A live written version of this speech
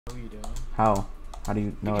know you do. How? How do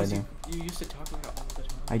you know Because I do? You used to talk about it all the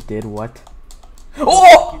time. I did what?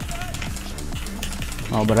 Oh!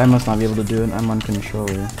 Oh, but I must not be able to do it. I'm on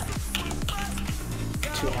controller.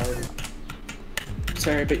 Too hard.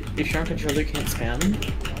 Sorry, but if you're on controller, you can't spam.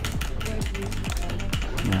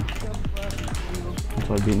 Yeah. That's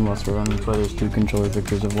why beating Wester Run. That's why there's 2 controller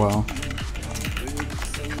victors of WoW.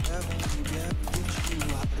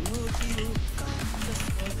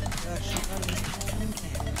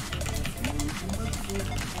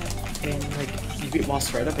 And like you beat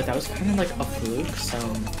Lost Reda, but that was kind of like a fluke. So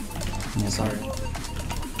Yeah, sorry.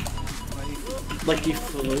 Like you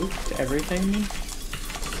fluked everything.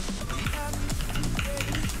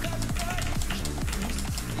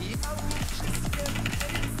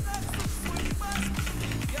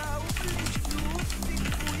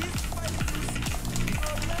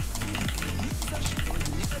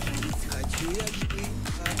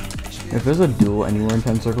 If there's a duel anywhere in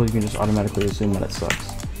 10 circles, you can just automatically assume that it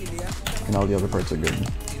sucks. And all the other parts are good.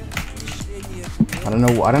 I don't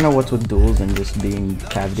know what's with duels and just being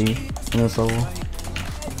cavity in this level.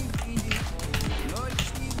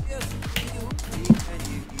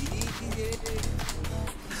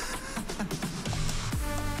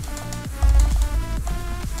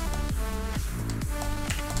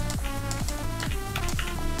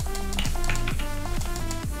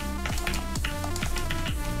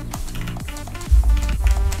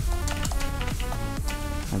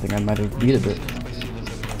 I think I might have beat it.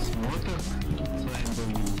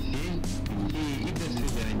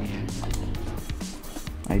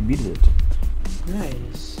 I beat it.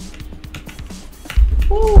 Nice.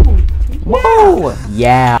 Woo! Whoa!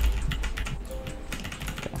 Yeah!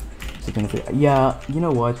 Yeah, you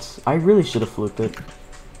know what? I really should have fluked it.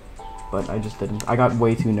 But I just didn't. I got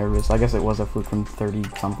way too nervous. I guess it was a fluke from 30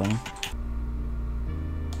 something.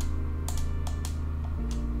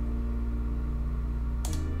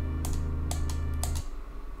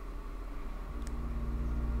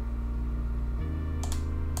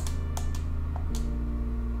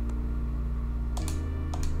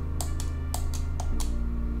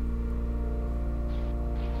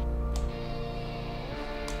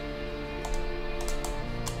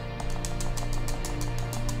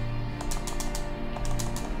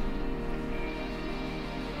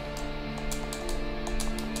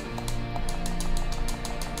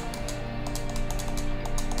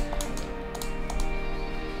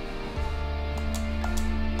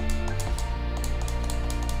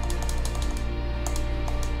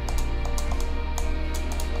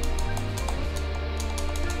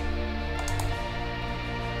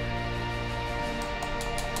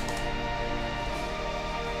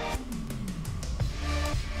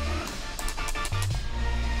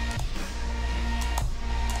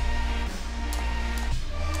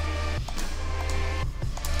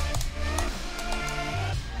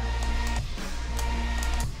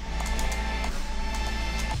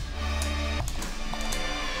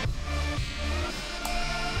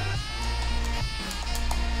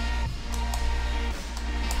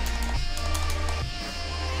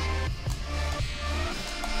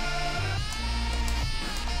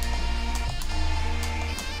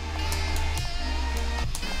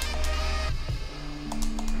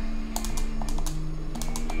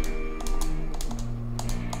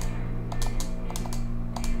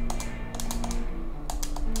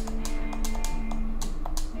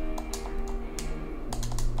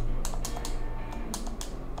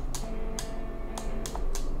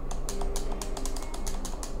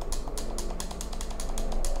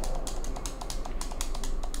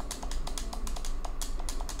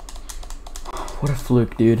 What a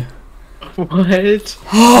fluke, dude.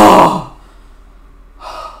 What?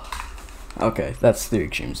 Okay, that's 3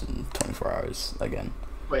 extremes in 24 hours again.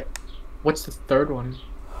 Wait, what's the third one?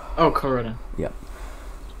 Oh, Corona. Yep.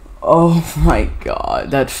 Oh my god,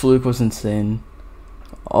 that fluke was insane.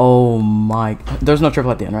 Oh my. There's no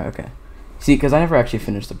triple at the end, right? Okay. See, because I never actually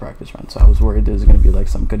finished the practice run, so I was worried there was going to be like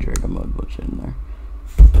some Kajarga mode bullshit in there.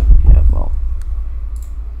 Yeah, well.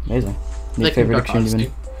 Amazing. New Like favorite Dark exchange Odyssey.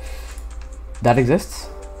 even. That exists?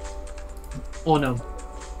 Oh no.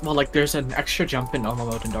 Well, like there's an extra jump in normal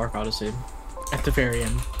mode in Dark Odyssey at the very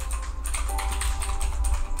end.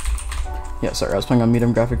 Yeah, sorry, I was playing on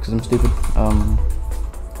medium graphics because I'm stupid.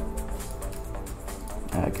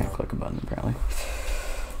 I can't click a button apparently.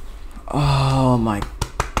 Oh my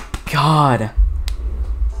god.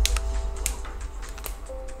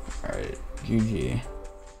 Alright, GG.